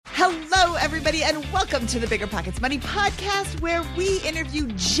Hello, everybody, and welcome to the Bigger Pockets Money Podcast, where we interview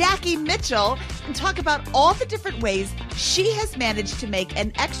Jackie Mitchell and talk about all the different ways she has managed to make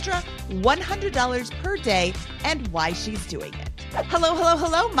an extra $100 per day and why she's doing it. Hello, hello,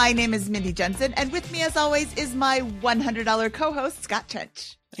 hello. My name is Mindy Jensen, and with me, as always, is my $100 co-host, Scott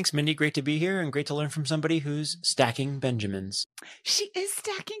Trench. Thanks, Mindy. Great to be here and great to learn from somebody who's stacking Benjamins. She is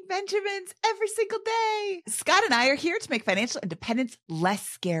stacking Benjamins every single day. Scott and I are here to make financial independence less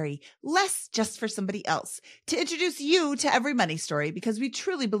scary, less just for somebody else, to introduce you to every money story, because we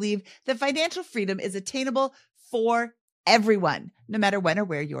truly believe that financial freedom is attainable for everyone, no matter when or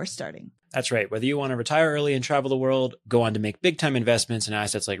where you're starting. That's right. Whether you want to retire early and travel the world, go on to make big-time investments in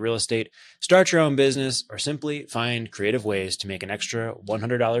assets like real estate, start your own business, or simply find creative ways to make an extra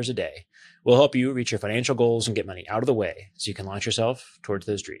 $100 a day, we'll help you reach your financial goals and get money out of the way so you can launch yourself towards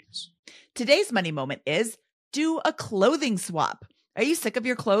those dreams. Today's money moment is do a clothing swap. Are you sick of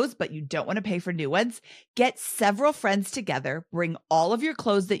your clothes, but you don't want to pay for new ones? Get several friends together, bring all of your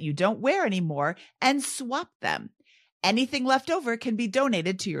clothes that you don't wear anymore, and swap them. Anything left over can be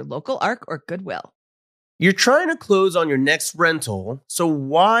donated to your local ARC or Goodwill. You're trying to close on your next rental, so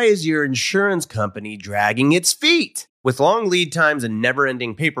why is your insurance company dragging its feet? With long lead times and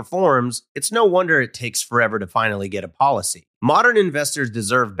never-ending paper forms, it's no wonder it takes forever to finally get a policy. Modern investors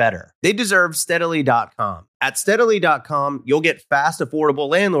deserve better. They deserve Steadily.com. At Steadily.com, you'll get fast, affordable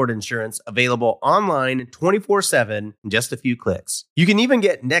landlord insurance available online 24/7 in just a few clicks. You can even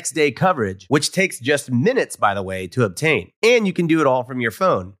get next-day coverage, which takes just minutes, by the way, to obtain. And you can do it all from your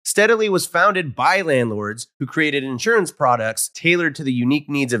phone. Steadily was founded by landlords who created insurance products tailored to the unique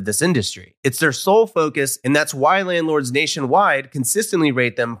needs of this industry. It's their sole focus, and that's why landlords nationwide consistently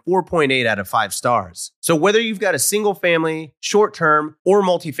rate them 4.8 out of 5 stars. So whether you've got a single-family, short-term, or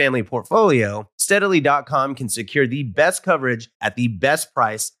multifamily portfolio, Steadily.com can secure the best coverage at the best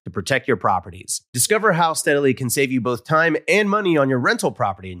price to protect your properties. Discover how Steadily can save you both time and money on your rental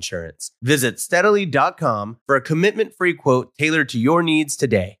property insurance. Visit Steadily.com for a commitment-free quote tailored to your needs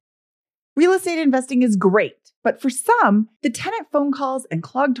today. Real estate investing is great, but for some, the tenant phone calls and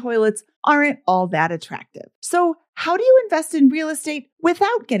clogged toilets aren't all that attractive. So how do you invest in real estate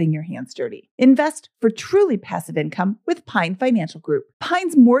without getting your hands dirty? Invest for truly passive income with Pine Financial Group.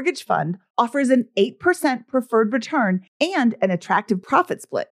 Pine's mortgage fund offers an 8% preferred return and an attractive profit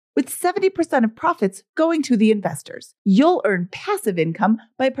split, with 70% of profits going to the investors. You'll earn passive income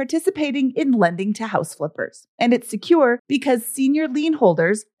by participating in lending to house flippers. And it's secure because senior lien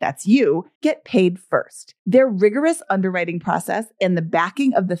holders, that's you, get paid first. Their rigorous underwriting process and the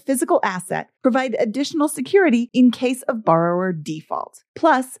backing of the physical asset provide additional security in case of borrower default.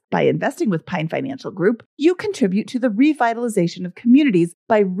 Plus, by investing with Pine Financial Group, you contribute to the revitalization of communities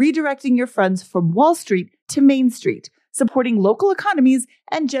by redirecting your funds from Wall Street to Main Street, supporting local economies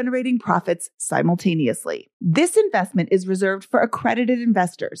and generating profits simultaneously. This investment is reserved for accredited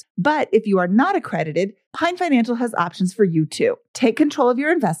investors, but if you are not accredited, Pine Financial has options for you too. Take control of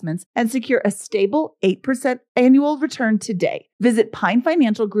your investments and secure a stable 8% annual return today. Visit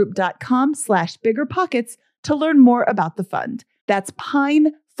pinefinancialgroup.com/biggerpockets to learn more about the fund. That's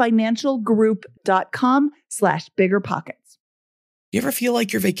pinefinancialgroup.com/biggerpockets. You ever feel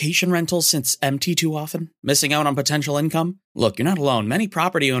like your vacation rental sits empty too often, missing out on potential income? Look, you're not alone. Many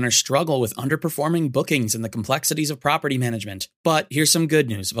property owners struggle with underperforming bookings and the complexities of property management. But here's some good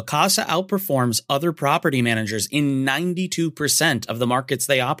news. Vacasa outperforms other property managers in 92% of the markets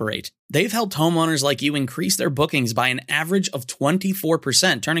they operate. They've helped homeowners like you increase their bookings by an average of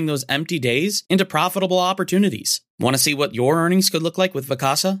 24%, turning those empty days into profitable opportunities. Want to see what your earnings could look like with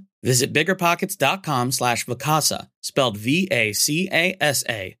Vacasa? Visit biggerpockets.com/Vacasa, spelled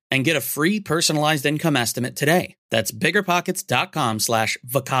VACASA, and get a free personalized income estimate today. That's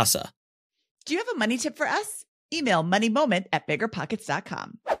biggerpockets.com/Vacasa. Do you have a money tip for us? Email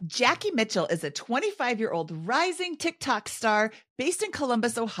moneymoment@biggerpockets.com. Jackie Mitchell is a 25-year-old rising TikTok star based in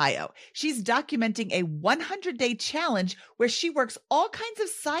Columbus, Ohio. She's documenting a 100-day challenge where she works all kinds of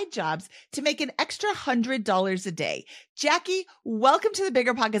side jobs to make an extra $100 a day. Jackie, welcome to the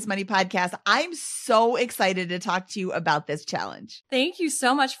Bigger Pockets Money Podcast. I'm so excited to talk to you about this challenge. Thank you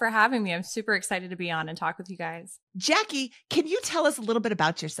so much for having me. I'm super excited to be on and talk with you guys. Jackie, can you tell us a little bit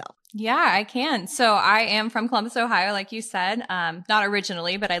about yourself? Yeah, I can. So I am from Columbus, Ohio, like you said, not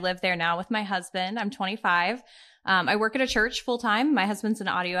originally, but I live there now with my husband. I'm 25. I work at a church full time. My husband's an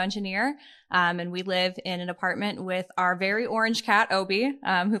audio engineer. And we live in an apartment with our very orange cat, Obi,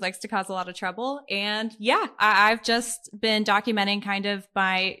 who likes to cause a lot of trouble. And yeah, I've just been documenting kind of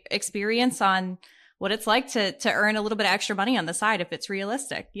my experience on what it's like to earn a little bit of extra money on the side if it's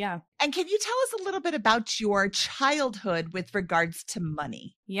realistic. Yeah. And can you tell us a little bit about your childhood with regards to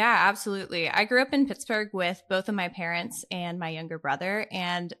money? Yeah, absolutely. I grew up in Pittsburgh with both of my parents and my younger brother.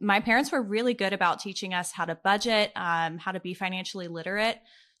 And my parents were really good about teaching us how to budget, how to be financially literate.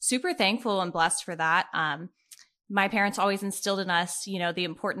 Super thankful and blessed for that. My parents always instilled in us, the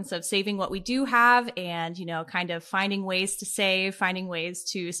importance of saving what we do have and, kind of finding ways to save, finding ways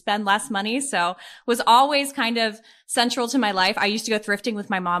to spend less money. So was always kind of central to my life. I used to go thrifting with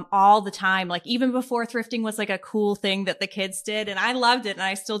my mom all the time, like even before thrifting was like a cool thing that the kids did. And I loved it and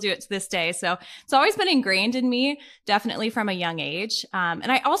I still do it to this day. So it's always been ingrained in me, definitely from a young age.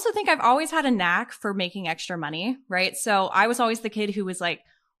 And I also think I've always had a knack for making extra money, right? So I was always the kid who was like,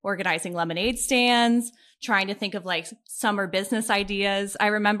 organizing lemonade stands, trying to think of like summer business ideas. I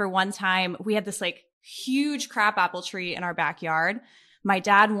remember one time we had this like huge crabapple tree in our backyard. My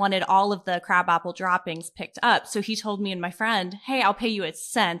dad wanted all of the crabapple droppings picked up. So he told me and my friend, hey, I'll pay you a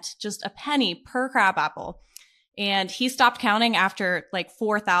cent, just a penny per crabapple. And he stopped counting after like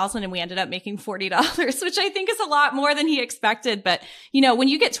 4,000 and we ended up making $40, which I think is a lot more than he expected. But, when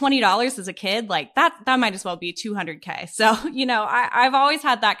you get $20 as a kid, like that might as well be $200K. So, I've always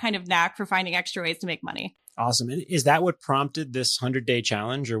had that kind of knack for finding extra ways to make money. Awesome. And is that what prompted this 100-day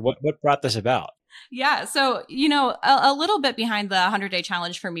challenge or what brought this about? Yeah. So, a little bit behind the 100-day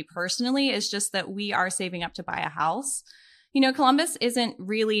challenge for me personally is just that we are saving up to buy a house. Columbus isn't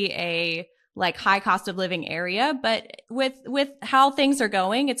really a like high cost of living area, but with how things are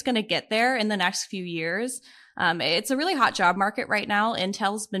going, it's going to get there in the next few years. It's a really hot job market right now.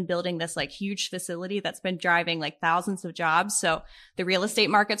 Intel's been building this like huge facility that's been driving like thousands of jobs. So the real estate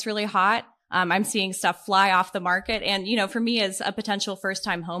market's really hot. I'm seeing stuff fly off the market. And, for me as a potential first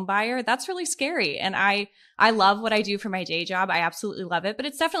time home buyer, that's really scary. And I love what I do for my day job. I absolutely love it, but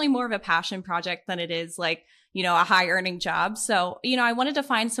it's definitely more of a passion project than it is like, a high earning job. So, I wanted to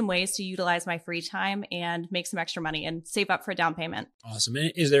find some ways to utilize my free time and make some extra money and save up for a down payment. Awesome.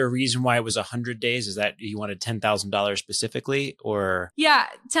 And is there a reason why it was 100 days? Is that you wanted $10,000 specifically or? Yeah,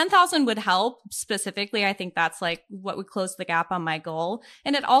 10,000 would help specifically. I think that's like what would close the gap on my goal.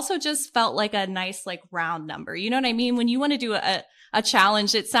 And it also just felt like a nice, like round number. You know what I mean? When you want to do a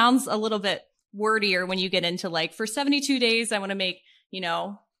challenge, it sounds a little bit wordier when you get into like for 72 days, I want to make,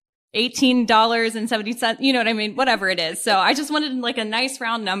 $18.70, you know what I mean? Whatever it is. So I just wanted like a nice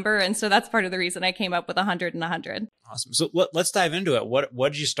round number. And so that's part of the reason I came up with 100 and 100. Awesome. So let's dive into it. What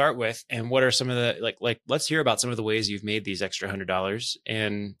did you start with? And what are some of the, let's hear about some of the ways you've made these extra $100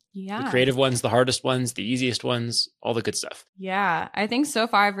 and the creative ones, the hardest ones, the easiest ones, all the good stuff. Yeah, I think so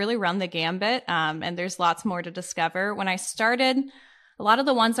far I've really run the gambit. And there's lots more to discover. When I started, a lot of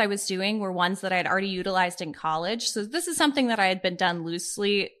the ones I was doing were ones that I had already utilized in college. So this is something that I had been done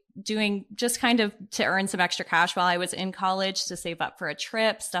loosely doing just kind of to earn some extra cash while I was in college to save up for a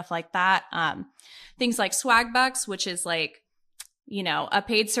trip, stuff like that. Things like Swagbucks, which is like, a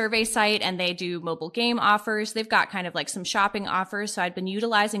paid survey site and they do mobile game offers. They've got kind of like some shopping offers. So I'd been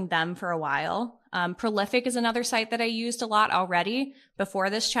utilizing them for a while. Prolific is another site that I used a lot already before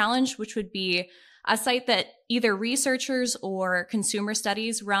this challenge, which would be a site that either researchers or consumer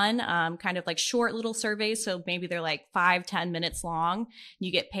studies run, kind of like short little surveys. So maybe they're like 5-10 minutes long.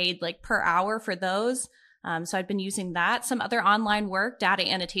 You get paid like per hour for those. So I've been using that. Some other online work, Data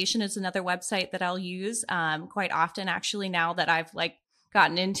Annotation is another website that I'll use quite often actually now that I've like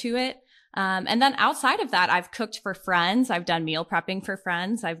gotten into it. And then outside of that, I've cooked for friends. I've done meal prepping for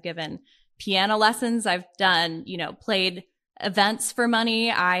friends. I've given piano lessons. I've done, played events for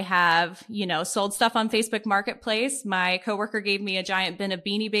money. I have, sold stuff on Facebook Marketplace. My coworker gave me a giant bin of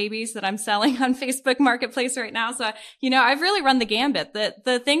Beanie Babies that I'm selling on Facebook Marketplace right now. So, I've really run the gambit.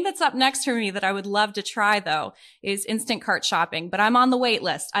 The thing that's up next for me that I would love to try though is instant cart shopping, but I'm on the wait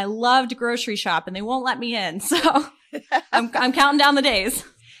list. I love to grocery shop and they won't let me in. So I'm counting down the days.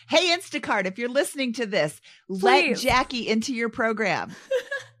 Hey, Instacart, if you're listening to this, Please. Let Jackie into your program.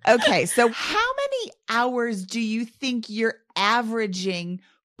 Okay, so how many hours do you think you're averaging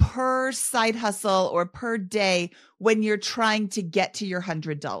per side hustle or per day when you're trying to get to your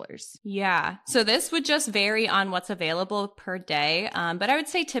 $100? Yeah. So this would just vary on what's available per day. But I would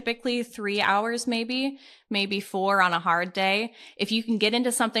say typically 3 hours, maybe 4 on a hard day. If you can get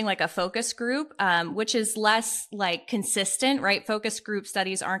into something like a focus group, which is less like consistent, right? Focus group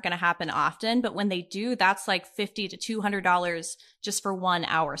studies aren't going to happen often, but when they do, that's like $50 to $200 just for 1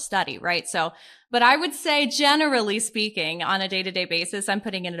 hour study, right? So, but I would say generally speaking on a day-to-day basis, I'm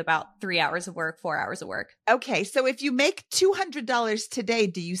putting in about 3 hours of work, 4 hours of work. Okay. So if you make $200 today,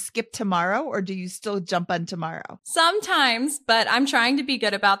 do you skip tomorrow or do you still jump on tomorrow? Sometimes, but I'm trying to be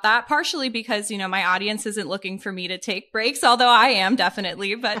good about that, partially because, my audience isn't looking for me to take breaks, although I am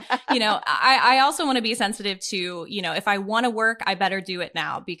definitely. But, I also want to be sensitive to, if I want to work, I better do it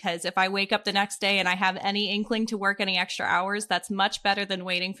now, because if I wake up the next day and I have any inkling to work any extra hours, that's much better than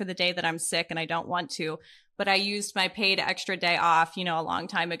waiting for the day that I'm sick and I don't want to. But I used my paid extra day off, a long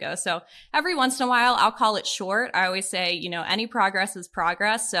time ago. So every once in a while, I'll call it short. I always say, any progress is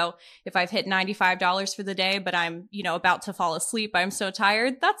progress. So if I've hit $95 for the day, but I'm, about to fall asleep, I'm so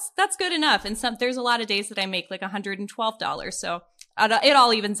tired, that's good enough. And there's a lot of days that I make like $112. So it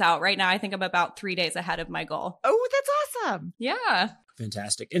all evens out. Right now, I think I'm about 3 days ahead of my goal. Oh, that's awesome. Yeah.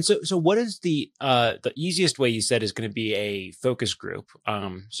 Fantastic. And so what is the easiest way you said is going to be a focus group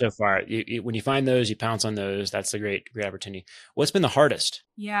so far? When you find those, you pounce on those. That's a great opportunity. What's been the hardest?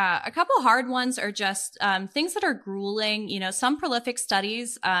 Yeah, a couple hard ones are just things that are grueling. Some prolific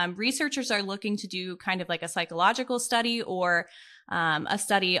studies, researchers are looking to do kind of like a psychological study or a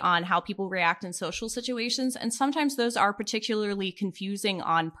study on how people react in social situations. And sometimes those are particularly confusing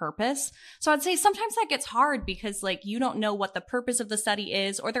on purpose. So I'd say sometimes that gets hard because you don't know what the purpose of the study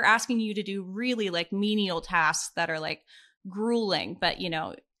is, or they're asking you to do really menial tasks that are grueling. But,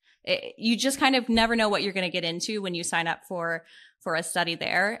 you just kind of never know what you're going to get into when you sign up for a study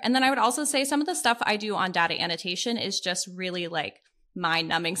there. And then I would also say some of the stuff I do on data annotation is just really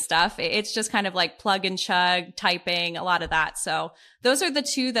mind-numbing stuff. It's just kind of plug and chug, typing, a lot of that. So those are the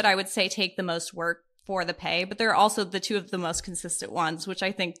two that I would say take the most work for the pay, but they're also the two of the most consistent ones, which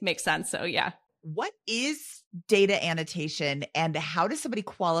I think makes sense. So yeah. What is data annotation and how does somebody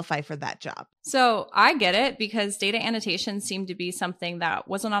qualify for that job? So I get it because data annotation seemed to be something that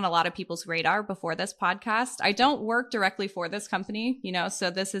wasn't on a lot of people's radar before this podcast. I don't work directly for this company,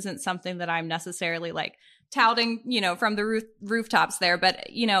 so this isn't something that I'm necessarily touting, from the rooftops there, but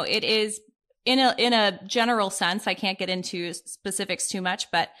it is in a general sense. I can't get into specifics too much,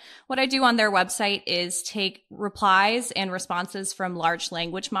 but what I do on their website is take replies and responses from large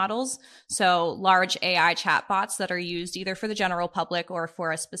language models. So large AI chatbots that are used either for the general public or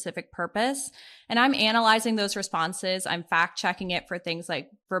for a specific purpose. And I'm analyzing those responses. I'm fact checking it for things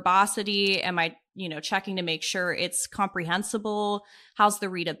like verbosity. Am I, checking to make sure it's comprehensible? How's the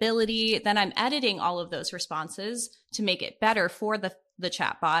readability? Then I'm editing all of those responses to make it better for the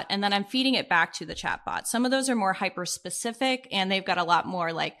chatbot. And then I'm feeding it back to the chatbot. Some of those are more hyper specific and they've got a lot more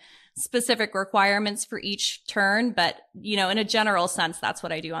specific requirements for each turn. But, in a general sense, that's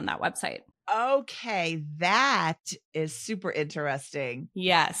what I do on that website. Okay. That is super interesting.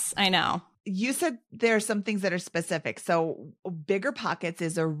 Yes, I know. You said there are some things that are specific. So Bigger Pockets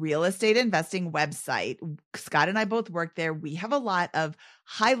is a real estate investing website. Scott and I both work there. We have a lot of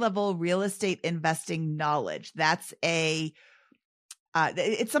high-level real estate investing knowledge. That's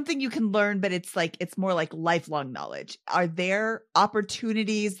it's something you can learn, but it's more like lifelong knowledge. Are there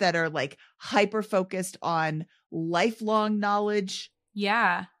opportunities that are hyper focused on lifelong knowledge?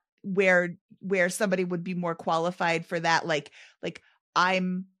 Yeah. Where somebody would be more qualified for that?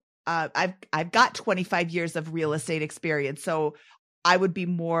 I've got 25 years of real estate experience, so I would be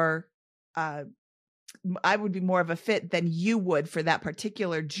more of a fit than you would for that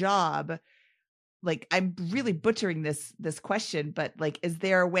particular job. I'm really butchering this question, but is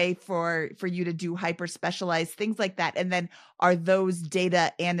there a way for you to do hyper specialized things like that? And then are those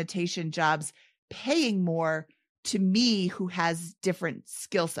data annotation jobs paying more to me who has different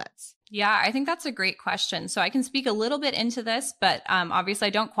skill sets? Yeah, I think that's a great question. So I can speak a little bit into this, but obviously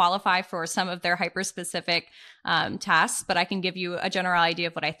I don't qualify for some of their hyper-specific tasks, but I can give you a general idea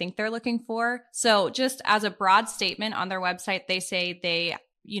of what I think they're looking for. So just as a broad statement on their website, they say they,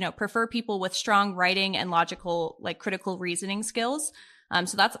 prefer people with strong writing and logical, critical reasoning skills.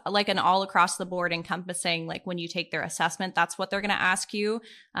 So that's an all across the board encompassing, when you take their assessment, that's what they're going to ask you.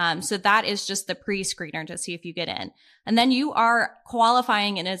 So that is just the pre-screener to see if you get in. And then you are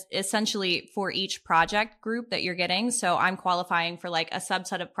qualifying in essentially for each project group that you're getting. So I'm qualifying for a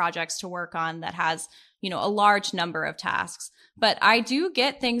subset of projects to work on that has, a large number of tasks. But I do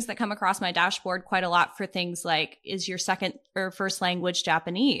get things that come across my dashboard quite a lot for things like, is your second or first language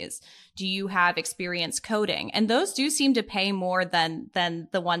Japanese? Do you have experience coding? And those do seem to pay more than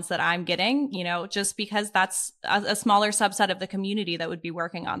the ones that I'm getting, just because that's a smaller subset of the community that would be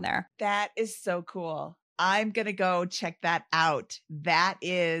working on there. That is so cool. I'm going to go check that out. That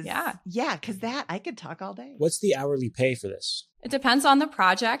is, yeah, because I could talk all day. What's the hourly pay for this? It depends on the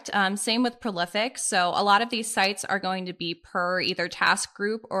project. Same with Prolific. So a lot of these sites are going to be per either task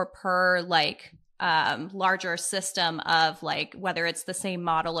group or per larger system of like whether it's the same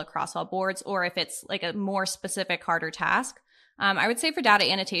model across all boards or if it's like a more specific, harder task. I would say for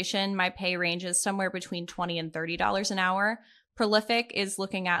data annotation, my pay range is somewhere between $20 and $30 an hour. Prolific is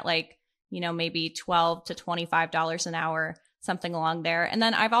looking at like, maybe $12 to $25 an hour, something along there. And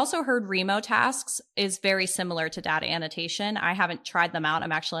then I've also heard Remo Tasks is very similar to data annotation. I haven't tried them out.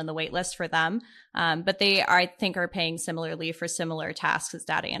 I'm actually on the wait list for them. But they, I think, are paying similarly for similar tasks as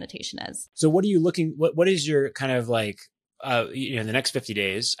data annotation is. So what are you looking, what is your kind of like, in the next 50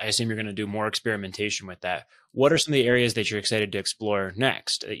 days, I assume you're going to do more experimentation with that. What are some of the areas that you're excited to explore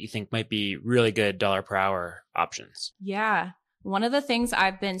next that you think might be really good dollar per hour options? Yeah. One of the things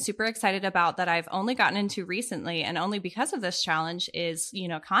I've been super excited about that I've only gotten into recently and only because of this challenge is,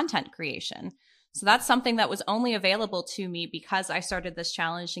 content creation. So that's something that was only available to me because I started this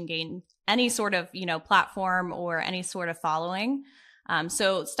challenge and gained any sort of, platform or any sort of following.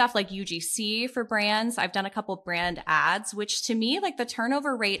 So stuff like UGC for brands, I've done a couple brand ads, which to me, like the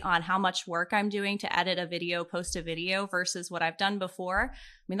turnover rate on how much work I'm doing to edit a video, post a video versus what I've done before. I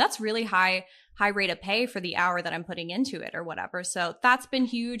mean, that's really high rate of pay for the hour that I'm putting into it or whatever. So that's been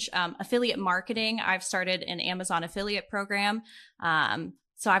huge. Affiliate marketing. I've started an Amazon affiliate program.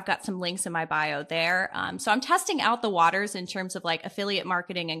 So I've got some links in my bio there. So I'm testing out the waters in terms of like affiliate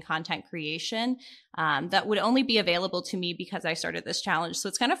marketing and content creation that would only be available to me because I started this challenge. So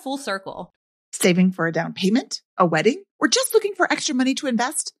it's kind of full circle. Saving for a down payment, a wedding, or just looking for extra money to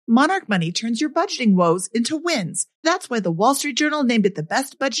invest? Monarch Money turns your budgeting woes into wins. That's why the Wall Street Journal named it the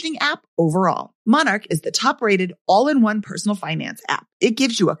best budgeting app overall. Monarch is the top-rated all-in-one personal finance app. It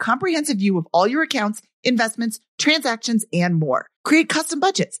gives you a comprehensive view of all your accounts, investments, transactions, and more. Create custom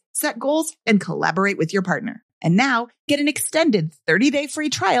budgets, set goals, and collaborate with your partner. And now get an extended 30-day free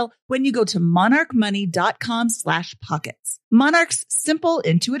trial when you go to monarchmoney.com/pockets. Monarch's simple,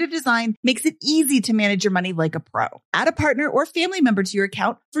 intuitive design makes it easy to manage your money like a pro. Add a partner or family member to your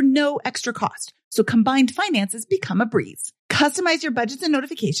account for no extra cost. So combined finances become a breeze. Customize your budgets and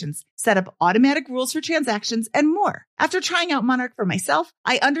notifications, set up automatic rules for transactions, and more. After trying out Monarch for myself,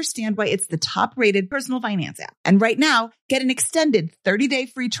 I understand why it's the top-rated personal finance app. And right now, get an extended 30-day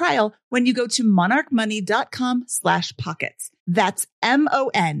free trial when you go to monarchmoney.com/pockets. That's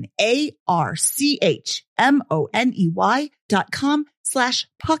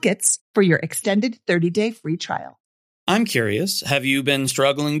monarchmoney.com/pockets for your extended 30-day free trial. I'm curious, have you been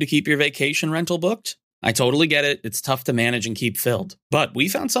struggling to keep your vacation rental booked? I totally get it. It's tough to manage and keep filled. But we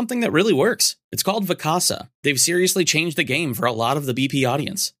found something that really works. It's called Vacasa. They've seriously changed the game for a lot of the BP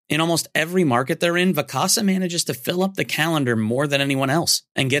audience. In almost every market they're in, Vacasa manages to fill up the calendar more than anyone else.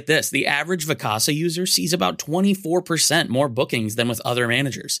 And get this, the average Vacasa user sees about 24% more bookings than with other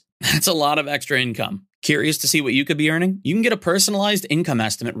managers. That's a lot of extra income. Curious to see what you could be earning? You can get a personalized income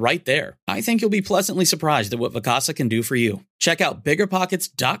estimate right there. I think you'll be pleasantly surprised at what Vacasa can do for you. Check out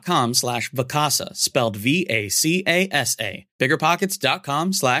biggerpockets.com/Vacasa, spelled Vacasa.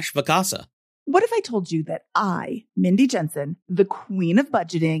 biggerpockets.com/Vacasa. What if I told you that I, Mindy Jensen, the queen of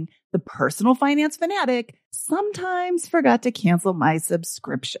budgeting, the personal finance fanatic, sometimes forgot to cancel my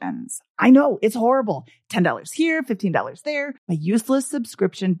subscriptions? I know, it's horrible. $10 here, $15 there. My useless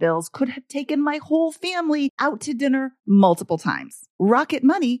subscription bills could have taken my whole family out to dinner multiple times. Rocket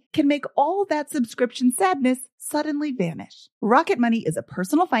Money can make all that subscription sadness suddenly vanish. Rocket Money is a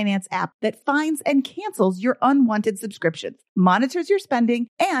personal finance app that finds and cancels your unwanted subscriptions, monitors your spending,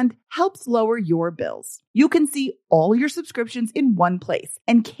 and helps lower your bills. You can see all your subscriptions in one place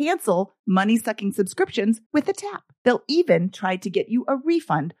and cancel money-sucking subscriptions with a tap. They'll even try to get you a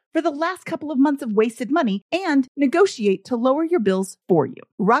refund for the last couple of months of wasted money and negotiate to lower your bills for you.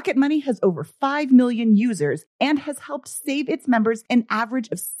 Rocket Money has over 5 million users and has helped save its members an average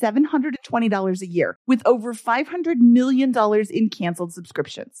of $720 a year with over $500 million in canceled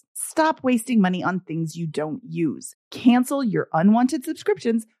subscriptions. Stop wasting money on things you don't use. Cancel your unwanted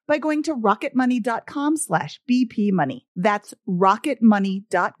subscriptions by going to rocketmoney.com/BPmoney. That's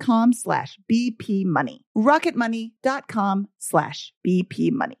rocketmoney.com/BPmoney.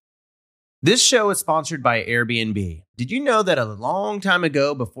 rocketmoney.com/BPmoney. This show is sponsored by Airbnb. Did you know that a long time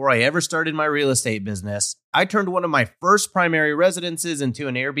ago, before I ever started my real estate business, I turned one of my first primary residences into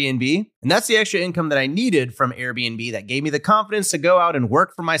an Airbnb? And that's the extra income that I needed from Airbnb that gave me the confidence to go out and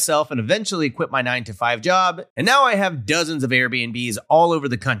work for myself and eventually quit my 9-to-5 job. And now I have dozens of Airbnbs all over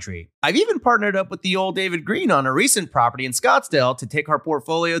the country. I've even partnered up with the old David Green on a recent property in Scottsdale to take our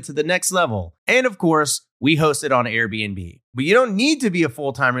portfolio to the next level. And of course, we host it on Airbnb. But you don't need to be a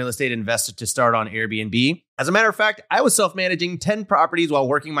full-time real estate investor to start on Airbnb. As a matter of fact, I was self-managing 10 properties while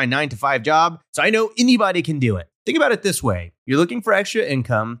working my 9-to-5 job, so I know anybody can do it. Think about it this way. You're looking for extra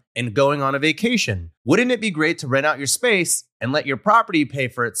income and going on a vacation. Wouldn't it be great to rent out your space and let your property pay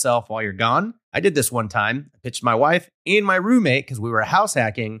for itself while you're gone? I did this one time. I pitched my wife and my roommate, because we were house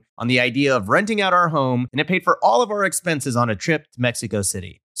hacking, on the idea of renting out our home, and it paid for all of our expenses on a trip to Mexico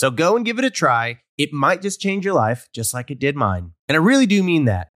City. So go and give it a try. It might just change your life, just like it did mine. And I really do mean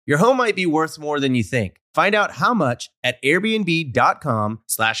that. Your home might be worth more than you think. Find out how much at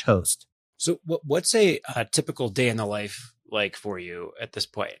airbnb.com/host. So what's a typical day in the life like for you at this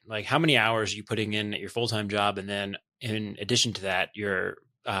point? Like, how many hours are you putting in at your full-time job? And then in addition to that, your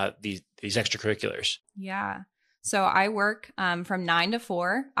these extracurriculars? Yeah. So I work from 9 to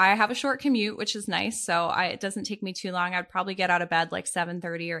 4. I have a short commute, which is nice. So it doesn't take me too long. I'd probably get out of bed like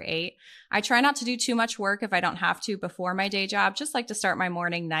 7:30 or 8. I try not to do too much work if I don't have to before my day job. Just like to start my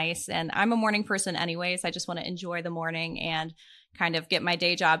morning nice. And I'm a morning person anyways. I just want to enjoy the morning and kind of get my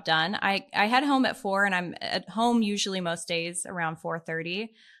day job done. I head home at 4, and I'm at home usually most days around 4:30.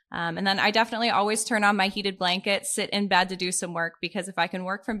 And then I definitely always turn on my heated blanket, sit in bed to do some work, because if I can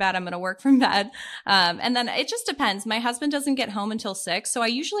work from bed, I'm going to work from bed. And then it just depends. My husband doesn't get home until 6. So I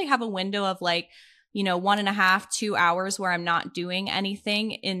usually have a window of like, 1.5, 2 hours where I'm not doing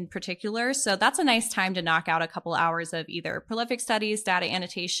anything in particular. So that's a nice time to knock out a couple hours of either prolific studies, data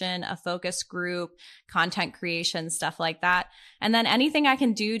annotation, a focus group, content creation, stuff like that. And then anything I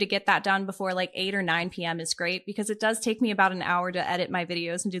can do to get that done before like 8 or 9 p.m. is great, because it does take me about an hour to edit my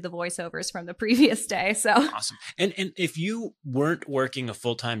videos and do the voiceovers from the previous day. So awesome. And if you weren't working a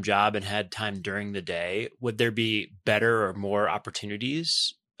full-time job and had time during the day, would there be better or more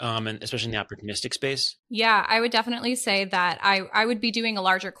opportunities? And especially in the opportunistic space? Yeah, I would definitely say that I would be doing a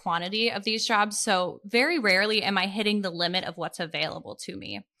larger quantity of these jobs. So very rarely am I hitting the limit of what's available to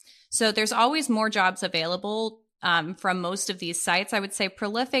me. So there's always more jobs available from most of these sites. I would say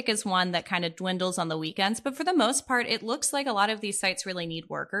Prolific is one that kind of dwindles on the weekends, but for the most part, it looks like a lot of these sites really need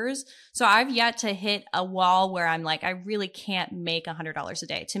workers. So I've yet to hit a wall where I'm like, I really can't make $100 a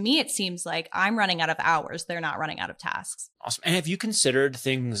day. To me, it seems like I'm running out of hours. They're not running out of tasks. Awesome. And have you considered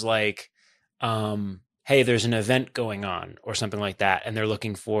things like, hey, there's an event going on or something like that, and they're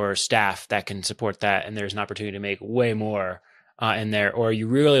looking for staff that can support that, and there's an opportunity to make way more in there? Or are you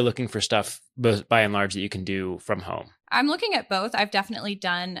really looking for stuff by and large that you can do from home? I'm looking at both. I've definitely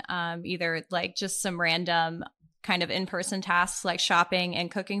done either like just some random kind of in-person tasks like shopping and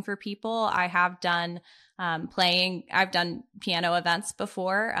cooking for people. I have done I've done piano events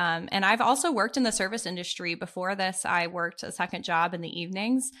before. And I've also worked in the service industry. Before this, I worked a second job in the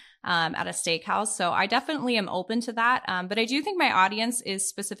evenings at a steakhouse. So I definitely am open to that. But I do think my audience is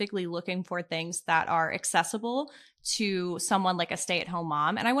specifically looking for things that are accessible to someone like a stay-at-home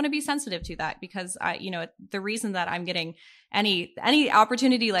mom. And I want to be sensitive to that, because the reason that I'm getting any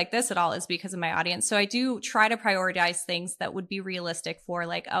opportunity like this at all is because of my audience. So I do try to prioritize things that would be realistic for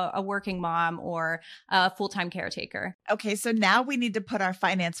like a working mom or a full-time caretaker. Okay, so now we need to put our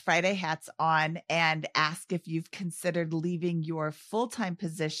Finance Friday hats on and ask if you've considered leaving your full-time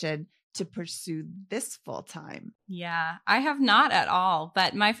position to pursue this full-time. Yeah, I have not at all,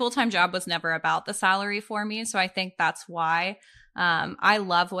 but my full-time job was never about the salary for me. So I think that's why. I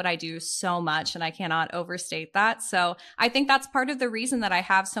love what I do so much, and I cannot overstate that. So I think that's part of the reason that I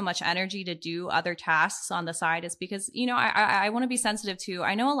have so much energy to do other tasks on the side, is because, I want to be sensitive to,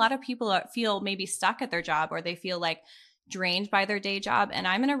 I know a lot of people feel maybe stuck at their job, or they feel like drained by their day job. And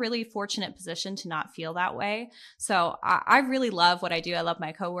I'm in a really fortunate position to not feel that way. So I really love what I do. I love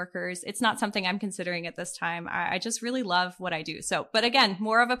my coworkers. It's not something I'm considering at this time. I just really love what I do. So, but again,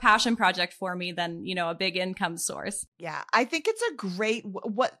 more of a passion project for me than, a big income source. Yeah, I think it's a great,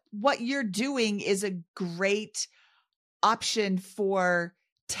 what you're doing is a great option for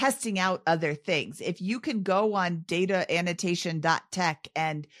testing out other things. If you can go on dataannotation.tech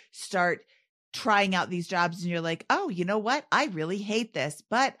and start trying out these jobs, and you're like, oh, you know what? I really hate this,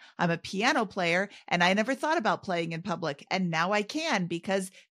 but I'm a piano player and I never thought about playing in public. And now I can,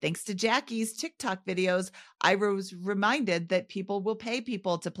 because thanks to Jackie's TikTok videos, I was reminded that people will pay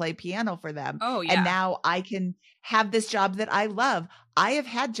people to play piano for them. Oh, yeah. And now I can have this job that I love. I have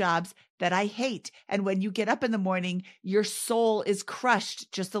had jobs that I hate. And when you get up in the morning, your soul is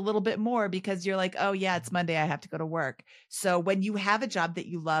crushed just a little bit more, because you're like, oh yeah, it's Monday, I have to go to work. So when you have a job that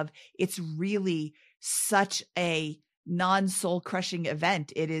you love, it's really such a non-soul crushing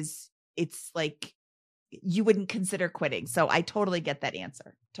event. It's like you wouldn't consider quitting. So I totally get that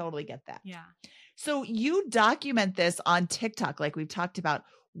answer. Totally get that. Yeah. So you document this on TikTok, like we've talked about.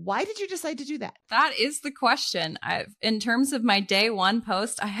 Why did you decide to do that? That is the question. In terms of my day one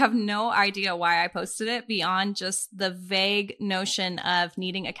post, I have no idea why I posted it beyond just the vague notion of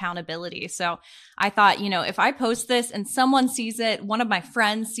needing accountability. So I thought, if I post this and someone sees it, one of my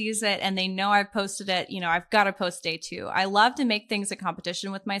friends sees it and they know I've posted it, I've got to post day two. I love to make things a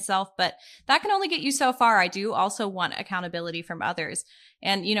competition with myself, but that can only get you so far. I do also want accountability from others.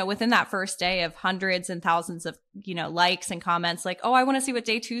 And, within that first day of hundreds and thousands of, likes and comments like, oh, I want to see what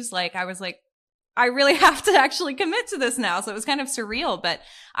day two's like. I was like, I really have to actually commit to this now. So it was kind of surreal, but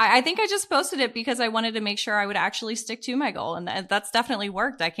I think I just posted it because I wanted to make sure I would actually stick to my goal. And that's definitely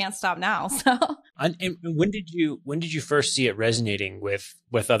worked. I can't stop now. So and when did you first see it resonating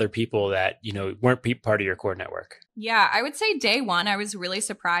with other people that, weren't part of your core network? Yeah, I would say day one, I was really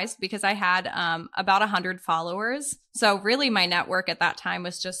surprised because I had about 100 followers. So really my network at that time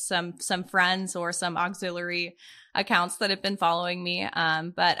was just some friends or some auxiliary accounts that have been following me.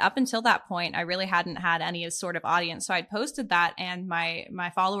 But up until that point, I really hadn't had any sort of audience. So I'd posted that and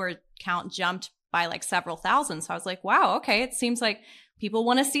my follower count jumped by like several thousand. So I was like, wow, okay, it seems like people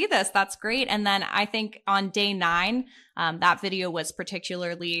want to see this. That's great. And then I think on day 9, that video was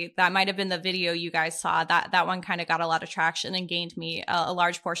that might have been the video you guys saw. That one kind of got a lot of traction and gained me a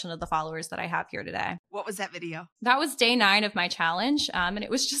large portion of the followers that I have here today. What was that video? That was day 9 of my challenge. And it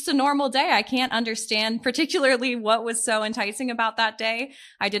was just a normal day. I can't understand particularly what was so enticing about that day.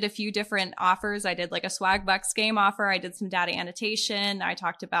 I did a few different offers. I did like a Swag Bucks game offer. I did some data annotation. I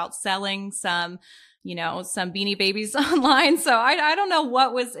talked about selling some Beanie Babies online. So I don't know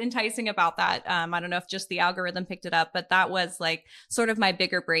what was enticing about that. I don't know if just the algorithm picked it up, but that was like sort of my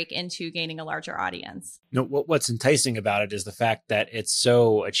bigger break into gaining a larger audience. No, what's enticing about it is the fact that it's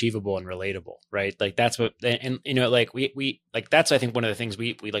so achievable and relatable, right? Like that's what, and like we like that's I think one of the things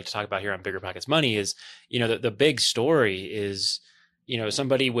we like to talk about here on Bigger Pockets Money is, the big story is,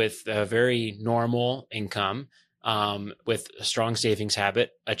 somebody with a very normal income, with a strong savings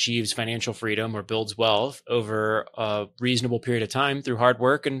habit, achieves financial freedom or builds wealth over a reasonable period of time through hard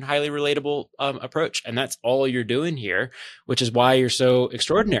work and highly relatable approach. And that's all you're doing here, which is why you're so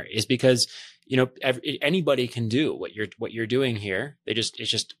extraordinary, is because anybody can do what you're doing here. It's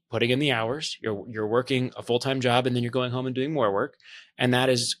just putting in the hours. You're working a full-time job and then you're going home and doing more work. And that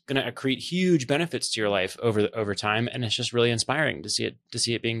is going to accrete huge benefits to your life over time. And it's just really inspiring to see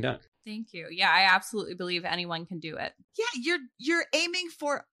it being done. Thank you. Yeah, I absolutely believe anyone can do it. Yeah, you're aiming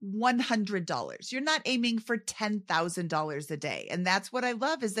for $100. You're not aiming for $10,000 a day. And that's what I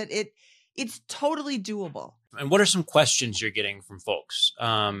love, is that it's totally doable. And what are some questions you're getting from folks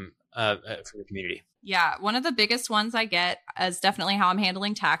from the community? Yeah, one of the biggest ones I get is definitely how I'm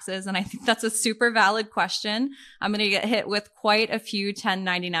handling taxes. And I think that's a super valid question. I'm going to get hit with quite a few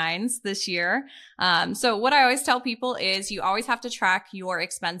 1099s this year. So what I always tell people is you always have to track your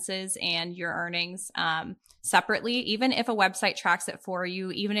expenses and your earnings separately. Even if a website tracks it for you,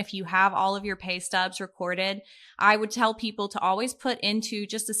 even if you have all of your pay stubs recorded, I would tell people to always put into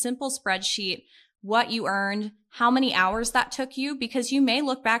just a simple spreadsheet what you earned, how many hours that took you, because you may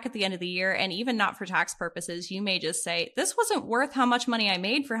look back at the end of the year and even not for tax purposes, you may just say, this wasn't worth how much money I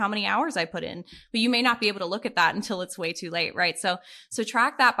made for how many hours I put in, but you may not be able to look at that until it's way too late, right? So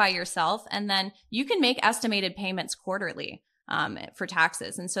track that by yourself, and then you can make estimated payments quarterly for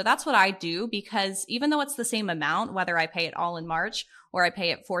taxes. And so that's what I do, because even though it's the same amount, whether I pay it all in March or I pay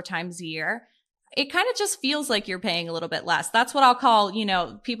it 4 times a year, it kind of just feels like you're paying a little bit less. That's what I'll call,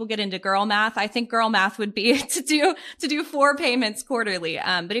 people get into girl math. I think girl math would be to do 4 payments quarterly.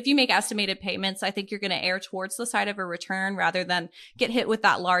 But if you make estimated payments, I think you're going to err towards the side of a return rather than get hit with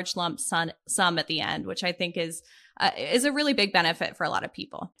that large lump sum at the end, which I think is a really big benefit for a lot of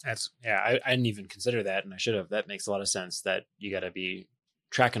people. I didn't even consider that, and I should have. That makes a lot of sense, that you got to be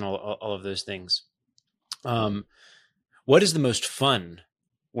tracking all of those things. What is the most fun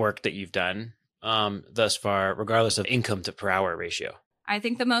work that you've done thus far, regardless of income to per hour ratio? I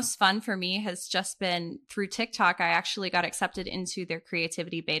think the most fun for me has just been through TikTok. I actually got accepted into their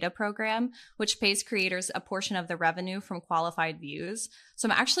creativity beta program, which pays creators a portion of the revenue from qualified views. So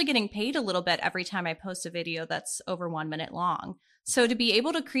I'm actually getting paid a little bit every time I post a video that's over 1 minute long. So to be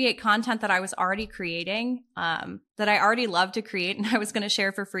able to create content that I was already creating, that I already love to create and I was going to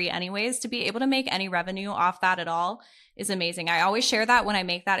share for free anyways, to be able to make any revenue off that at all is amazing. I always share that when I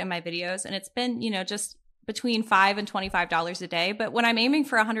make that in my videos, and it's been, just between $5 and $25 a day. But when I'm aiming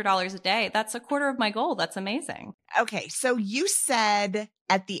for $100 a day, that's a quarter of my goal. That's amazing. Okay. So you said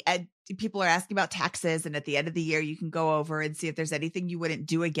at the end, people are asking about taxes, and at the end of the year, you can go over and see if there's anything you wouldn't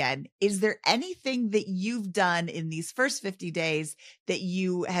do again. Is there anything that you've done in these first 50 days that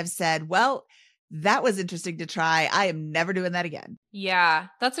you have said, well, That was interesting to try. I am never doing that again. Yeah,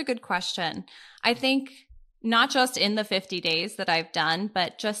 that's a good question. I think not just in the 50 days that I've done,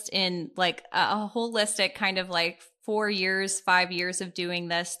 but just in like a holistic kind of like 4 years, 5 years of doing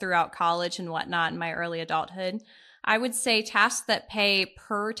this throughout college and whatnot in my early adulthood. I would say tasks that pay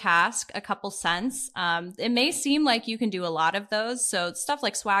per task a couple cents. It may seem like you can do a lot of those. So stuff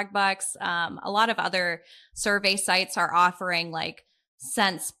like Swagbucks, a lot of other survey sites are offering like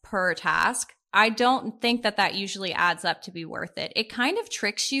cents per task. I don't think that usually adds up to be worth it. It kind of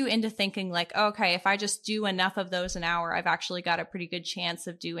tricks you into thinking like, okay, if I just do enough of those an hour, I've actually got a pretty good chance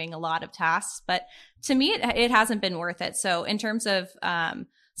of doing a lot of tasks. But to me, it hasn't been worth it. So in terms of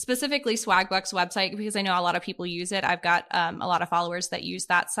specifically Swagbucks website, because I know a lot of people use it. I've got a lot of followers that use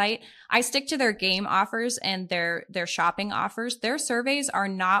that site. I stick to their game offers and their shopping offers. Their surveys are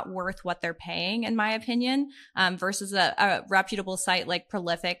not worth what they're paying, in my opinion, versus a reputable site like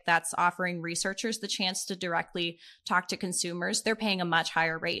Prolific that's offering researchers the chance to directly talk to consumers. They're paying a much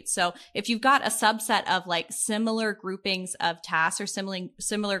higher rate. So if you've got a subset of like similar groupings of tasks or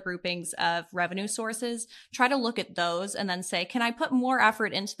similar groupings of revenue sources, try to look at those and then say, can I put more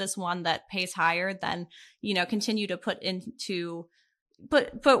effort into this one that pays higher than, continue to put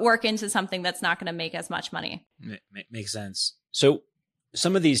work into something that's not going to make as much money. Makes sense. So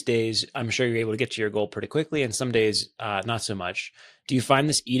some of these days, I'm sure you're able to get to your goal pretty quickly, and some days not so much. Do you find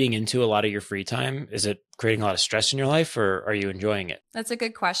this eating into a lot of your free time? Is it creating a lot of stress in your life, or are you enjoying it? That's a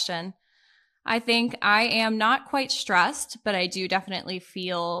good question. I think I am not quite stressed, but I do definitely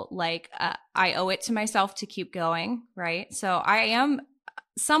feel like I owe it to myself to keep going, right? So I am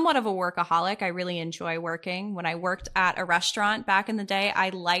somewhat of a workaholic. I really enjoy working. When I worked at a restaurant back in the day, I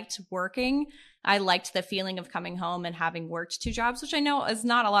liked working. I liked the feeling of coming home and having worked 2 jobs, which I know is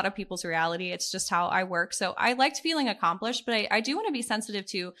not a lot of people's reality. It's just how I work. So I liked feeling accomplished, but I do want to be sensitive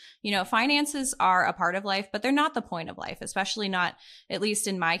to, finances are a part of life, but they're not the point of life, especially not, at least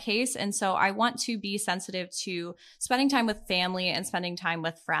in my case. And so I want to be sensitive to spending time with family and spending time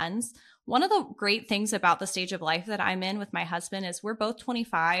with friends. One of the great things about the stage of life that I'm in with my husband is we're both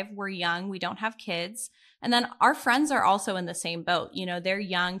 25. We're young. We don't have kids. And then our friends are also in the same boat. They're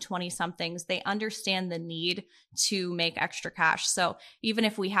young 20 somethings. They understand the need to make extra cash. So even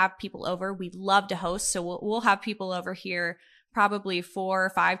if we have people over, we love to host. So we'll have people over here probably 4 or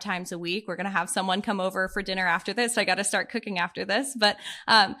 5 times a week. We're going to have someone come over for dinner after this. I got to start cooking after this. But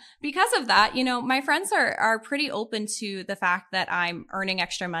because of that, my friends are pretty open to the fact that I'm earning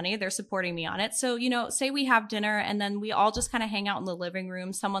extra money. They're supporting me on it. So, say we have dinner and then we all just kind of hang out in the living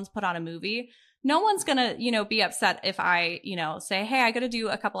room. Someone's put on a movie. No one's going to, be upset if I, say, hey, I got to do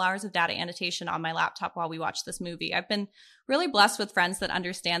a couple hours of data annotation on my laptop while we watch this movie. I've been really blessed with friends that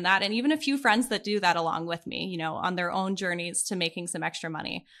understand that. And even a few friends that do that along with me, on their own journeys to making some extra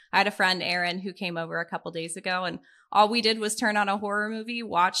money. I had a friend, Erin, who came over a couple days ago, and all we did was turn on a horror movie,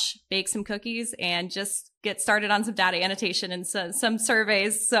 bake some cookies, and just get started on some data annotation and some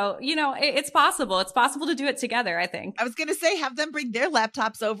surveys. So, it's possible. It's possible to do it together, I think. I was going to say, have them bring their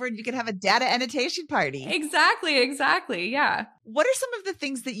laptops over and you can have a data annotation party. Exactly. Yeah. What are some of the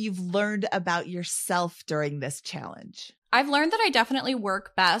things that you've learned about yourself during this challenge? I've learned that I definitely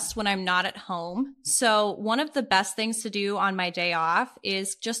work best when I'm not at home. So one of the best things to do on my day off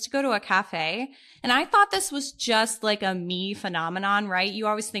is just to go to a cafe. And I thought this was just like a me phenomenon, right? You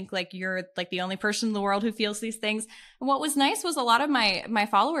always think like you're like the only person in the world who feels these things. And what was nice was a lot of my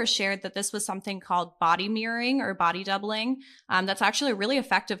followers shared that this was something called body mirroring or body doubling. That's actually a really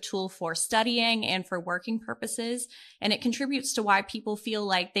effective tool for studying and for working purposes. And it contributes to why people feel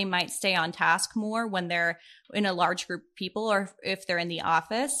like they might stay on task more when they're in a large group of people or if they're in the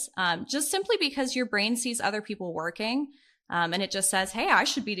office, just simply because your brain sees other people working. And it just says, hey, I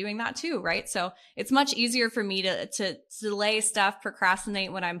should be doing that too, right? So it's much easier for me to delay stuff,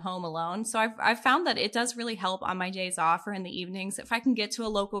 procrastinate when I'm home alone. So I've found that it does really help on my days off or in the evenings. If I can get to a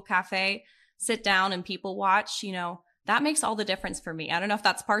local cafe, sit down and people watch, that makes all the difference for me. I don't know if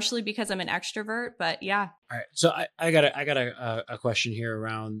that's partially because I'm an extrovert, but yeah. All right. So I got a question here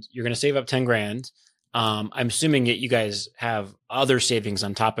around, you're going to save up 10 grand. I'm assuming that you guys have other savings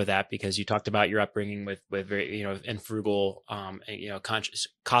on top of that because you talked about your upbringing with very, and frugal,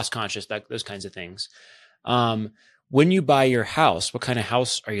 cost conscious, those kinds of things. When you buy your house, what kind of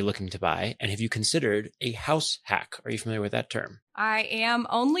house are you looking to buy? And have you considered a house hack? Are you familiar with that term? I am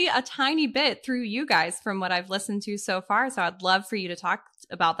only a tiny bit through you guys from what I've listened to so far. So I'd love for you to talk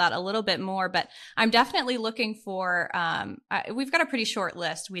about that a little bit more, but I'm definitely looking for, we've got a pretty short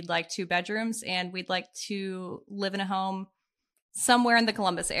list. We'd like 2 bedrooms and we'd like to live in a home somewhere in the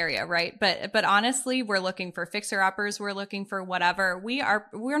Columbus area, right? But honestly, we're looking for fixer-uppers. We're looking for whatever.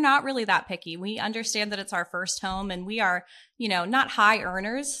 We're not really that picky. We understand that it's our first home and we are, not high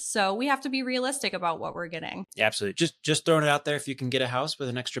earners. So we have to be realistic about what we're getting. Yeah, absolutely. Just throwing it out there. If you can get a house with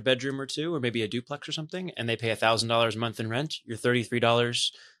an extra bedroom or two, or maybe a duplex or something, and they pay $1,000 a month in rent, you're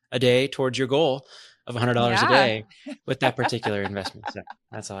 $33 a day towards your goal of $100 a day with that particular investment. So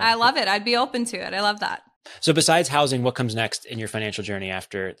that's all. I love it. I'd be open to it. I love that. So besides housing, what comes next in your financial journey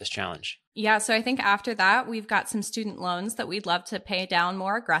after this challenge? Yeah, so I think after that, we've got some student loans that we'd love to pay down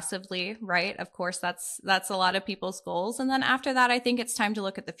more aggressively, right? Of course, that's a lot of people's goals. And then after that, I think it's time to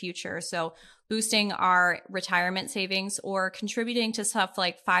look at the future. So boosting our retirement savings or contributing to stuff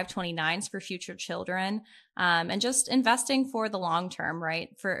like 529s for future children, and just investing for the long term,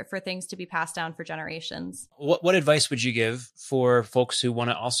 right? For things to be passed down for generations. What advice would you give for folks who want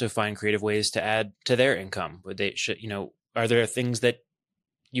to also find creative ways to add to their income? Are there things that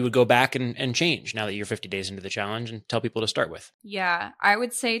you would go back and change now that you're 50 days into the challenge and tell people to start with? Yeah, I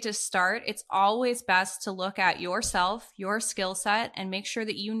would say to start, it's always best to look at yourself, your skill set, and make sure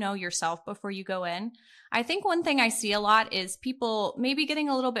that you know yourself before you go in. I think one thing I see a lot is people maybe getting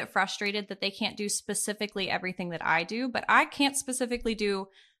a little bit frustrated that they can't do specifically everything that I do, but I can't specifically do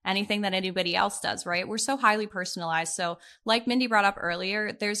anything that anybody else does, right? We're so highly personalized. So like Mindy brought up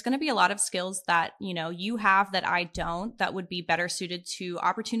earlier, there's going to be a lot of skills that, you have that I don't, that would be better suited to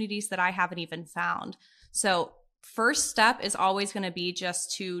opportunities that I haven't even found. So first step is always going to be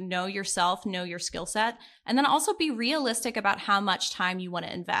just to know yourself, know your skill set, and then also be realistic about how much time you want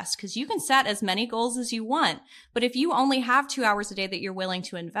to invest, because you can set as many goals as you want. But if you only have 2 hours a day that you're willing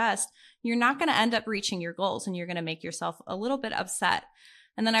to invest, you're not going to end up reaching your goals and you're going to make yourself a little bit upset.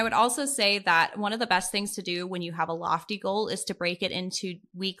 And then I would also say that one of the best things to do when you have a lofty goal is to break it into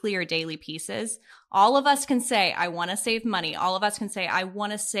weekly or daily pieces. All of us can say, I want to save money. All of us can say, I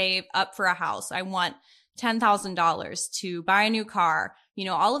want to save up for a house. I want $10,000 to buy a new car.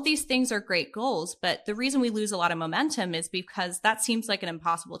 All of these things are great goals, but the reason we lose a lot of momentum is because that seems like an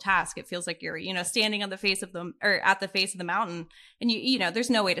impossible task. It feels like you're, standing on the face of at the face of the mountain, and there's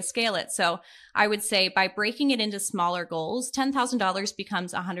no way to scale it. So I would say by breaking it into smaller goals, $10,000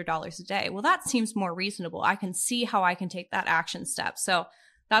 becomes $100 a day. Well, that seems more reasonable. I can see how I can take that action step. So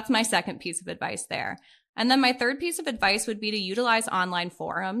that's my second piece of advice there. And then my third piece of advice would be to utilize online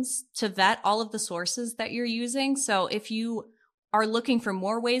forums to vet all of the sources that you're using. So if you are looking for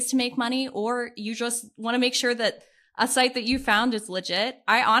more ways to make money, or you just want to make sure that a site that you found is legit,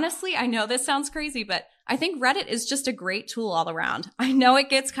 I know this sounds crazy, but I think Reddit is just a great tool all around. I know it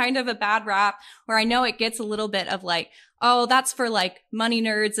gets kind of a bad rap, or I know it gets a little bit of like, oh, that's for like money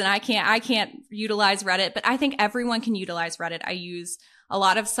nerds and I can't utilize Reddit, but I think everyone can utilize Reddit. I use a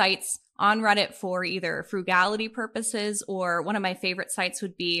lot of sites on Reddit for either frugality purposes, or one of my favorite sites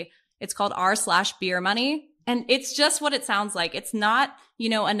would be, it's called r/beer money. And it's just what it sounds like. It's not,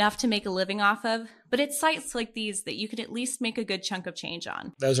 enough to make a living off of, but it's sites like these that you can at least make a good chunk of change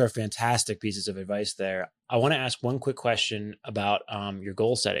on. Those are fantastic pieces of advice there. I want to ask one quick question about your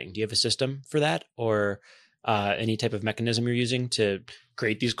goal setting. Do you have a system for that, or any type of mechanism you're using to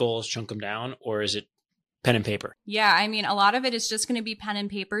create these goals, chunk them down, or is it pen and paper? Yeah, a lot of it is just going to be pen and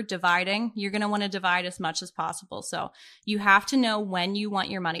paper, dividing. You're going to want to divide as much as possible. So you have to know when you want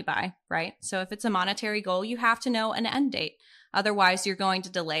your money by, right? So if it's a monetary goal, you have to know an end date. Otherwise, you're going to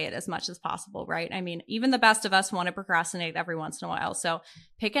delay it as much as possible, right? Even the best of us want to procrastinate every once in a while. So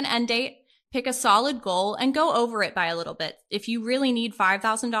pick an end date, pick a solid goal, and go over it by a little bit. If you really need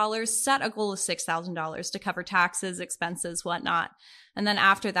 $5,000, set a goal of $6,000 to cover taxes, expenses, whatnot. And then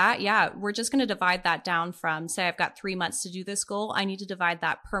after that, we're just going to divide that down from, say, I've got 3 months to do this goal. I need to divide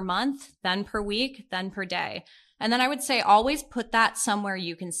that per month, then per week, then per day. And then I would say always put that somewhere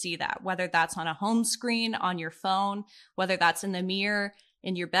you can see that, whether that's on a home screen, on your phone, whether that's in the mirror,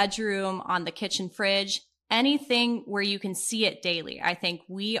 in your bedroom, on the kitchen fridge, anything where you can see it daily. I think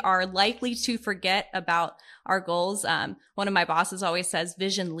we are likely to forget about our goals. One of my bosses always says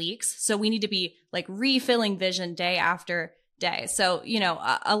vision leaks. So we need to be like refilling vision day after day. So,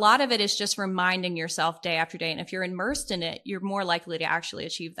 a lot of it is just reminding yourself day after day. And if you're immersed in it, you're more likely to actually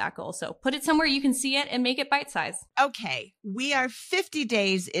achieve that goal. So put it somewhere you can see it and make it bite-sized. Okay, we are 50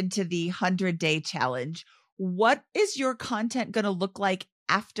 days into the 100-day challenge. What is your content going to look like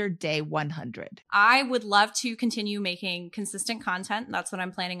after day 100? I would love to continue making consistent content. That's what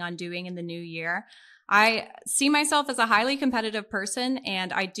I'm planning on doing in the new year. I see myself as a highly competitive person,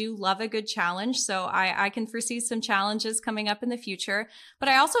 and I do love a good challenge. So I can foresee some challenges coming up in the future. But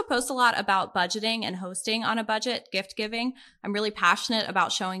I also post a lot about budgeting and hosting on a budget, gift giving. I'm really passionate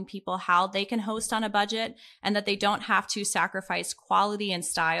about showing people how they can host on a budget and that they don't have to sacrifice quality and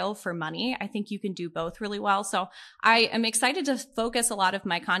style for money. I think you can do both really well. So I am excited to focus a lot of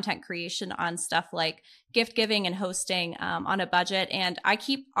my content creation on stuff like gift giving and hosting on a budget. And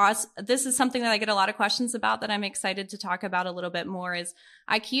this is something that I get a lot of questions about that I'm excited to talk about a little bit more is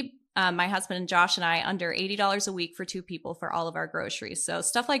I keep my husband and Josh and I under $80 a week for 2 people for all of our groceries. So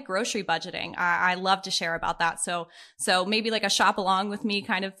stuff like grocery budgeting, I love to share about that. So maybe like a shop along with me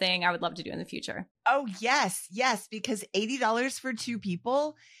kind of thing, I would love to do in the future. Oh, yes, because $80 for 2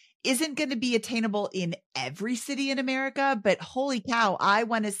 people isn't going to be attainable in every city in America, but holy cow, I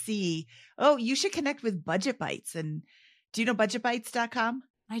want to see, you should connect with Budget Bites. And do you know budgetbites.com?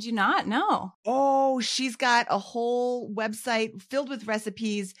 I do not know. Oh, she's got a whole website filled with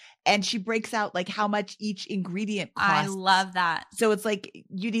recipes and she breaks out like how much each ingredient costs. I love that. So it's like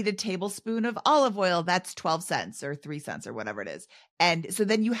you need a tablespoon of olive oil. That's 12 cents or 3 cents or whatever it is. And so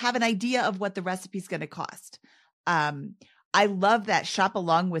then you have an idea of what the recipe's going to cost. I love that shop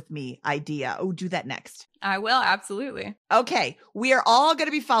along with me idea. Oh, do that next. I will. Absolutely. Okay. We are all going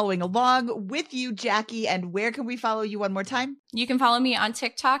to be following along with you, Jackie. And where can we follow you one more time? You can follow me on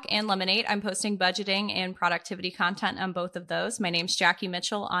TikTok and Lemonade. I'm posting budgeting and productivity content on both of those. My name's Jackie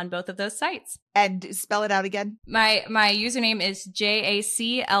Mitchell on both of those sites. And spell it out again. My username is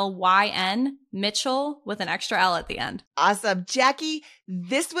JACLYN Mitchell with an extra L at the end. Awesome. Jackie,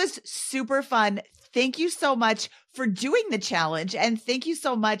 this was super fun. Thank you so much for doing the challenge. And thank you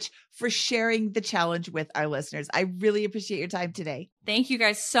so much for sharing the challenge with our listeners. I really appreciate your time today. Thank you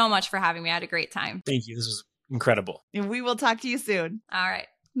guys so much for having me. I had a great time. Thank you. This was incredible. And we will talk to you soon. All right.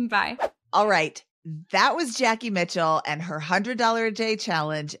 Bye. All right. That was Jackie Mitchell and her $100 a day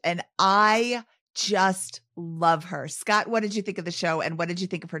challenge. And I just love her. Scott, what did you think of the show and what did you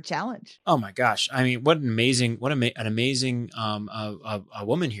think of her challenge? Oh my gosh. I mean, what an amazing a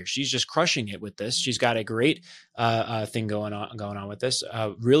woman here. She's just crushing it with this. She's got a great thing going on with this.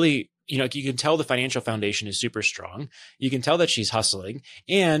 Really, you can tell the financial foundation is super strong. You can tell that she's hustling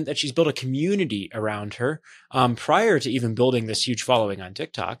and that she's built a community around her prior to even building this huge following on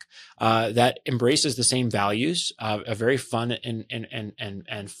TikTok that embraces the same values, a very fun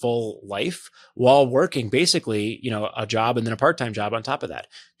and full life while working basically, a job and then a part-time job on top of that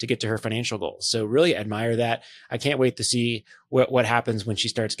to get to her financial goals. So really admire that. I can't wait to see what happens when she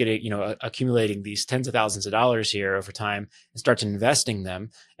starts getting, accumulating these tens of thousands of dollars here over time and starts investing them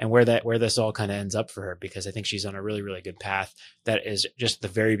and where this all kind of ends up for her, because I think she's on a really, really good path that is just the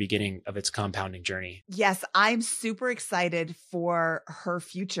very beginning of its compounding journey. Yes, I'm super excited for her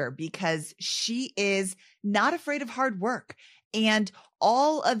future because she is not afraid of hard work and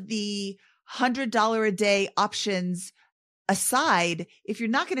all of the $100 a day options aside, if you're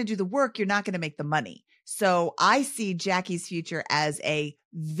not going to do the work, you're not going to make the money. So I see Jackie's future as a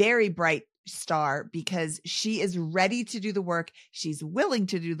very bright star because she is ready to do the work. She's willing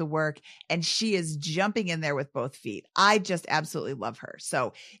to do the work and she is jumping in there with both feet. I just absolutely love her.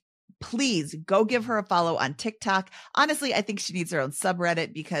 So please go give her a follow on TikTok. Honestly, I think she needs her own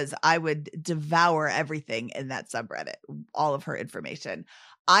subreddit because I would devour everything in that subreddit, all of her information.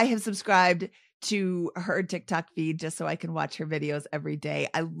 I have subscribed to her TikTok feed just so I can watch her videos every day.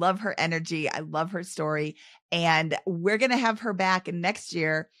 I love her energy. I love her story. And we're going to have her back next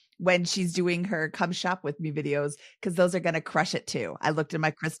year when she's doing her Come Shop With Me videos, because those are going to crush it too. I looked in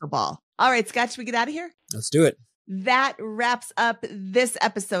my crystal ball. All right, Scott, should we get out of here? Let's do it. That wraps up this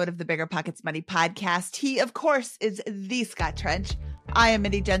episode of the Bigger Pockets Money podcast. He, of course, is the Scott Trench. I am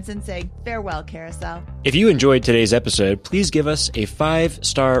Mindy Jensen saying farewell, Carousel. If you enjoyed today's episode, please give us a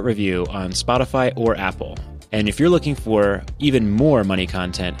 5-star review on Spotify or Apple. And if you're looking for even more money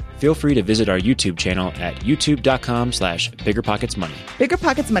content, feel free to visit our YouTube channel at youtube.com/biggerpocketsmoney. Bigger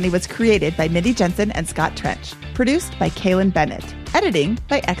Pockets Money was created by Mindy Jensen and Scott Trench. Produced by Kaylin Bennett. Editing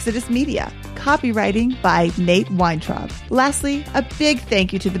by Exodus Media. Copywriting by Nate Weintraub. Lastly, a big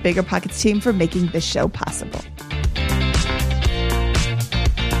thank you to the Bigger Pockets team for making this show possible.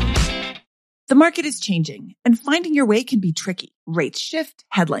 The market is changing, and finding your way can be tricky. Rates shift,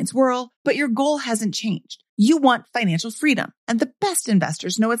 headlines whirl, but your goal hasn't changed. You want financial freedom, and the best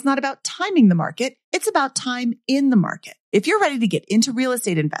investors know it's not about timing the market, it's about time in the market. If you're ready to get into real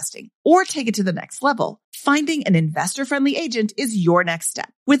estate investing or take it to the next level, finding an investor-friendly agent is your next step.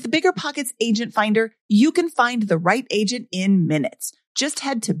 With the Bigger Pockets Agent Finder, you can find the right agent in minutes. Just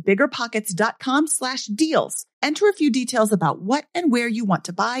head to biggerpockets.com/deals. enter a few details about what and where you want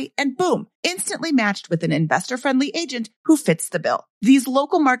to buy, and boom, instantly matched with an investor-friendly agent who fits the bill. These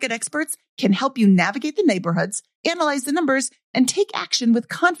local market experts can help you navigate the neighborhoods, analyze the numbers, and take action with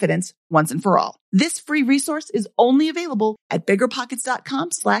confidence once and for all. This free resource is only available at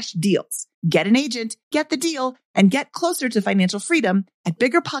biggerpockets.com/deals. Get an agent, get the deal, and get closer to financial freedom at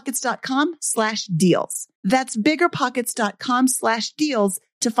biggerpockets.com/deals. That's biggerpockets.com/deals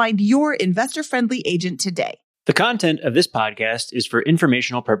to find your investor-friendly agent today. The content of this podcast is for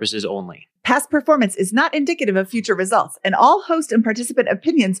informational purposes only. Past performance is not indicative of future results, and all host and participant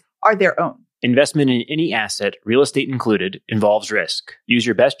opinions are their own. Investment in any asset, real estate included, involves risk. Use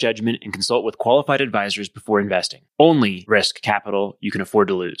your best judgment and consult with qualified advisors before investing. Only risk capital you can afford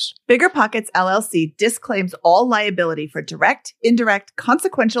to lose. Bigger Pockets LLC disclaims all liability for direct, indirect,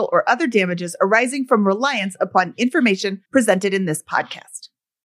 consequential, or other damages arising from reliance upon information presented in this podcast.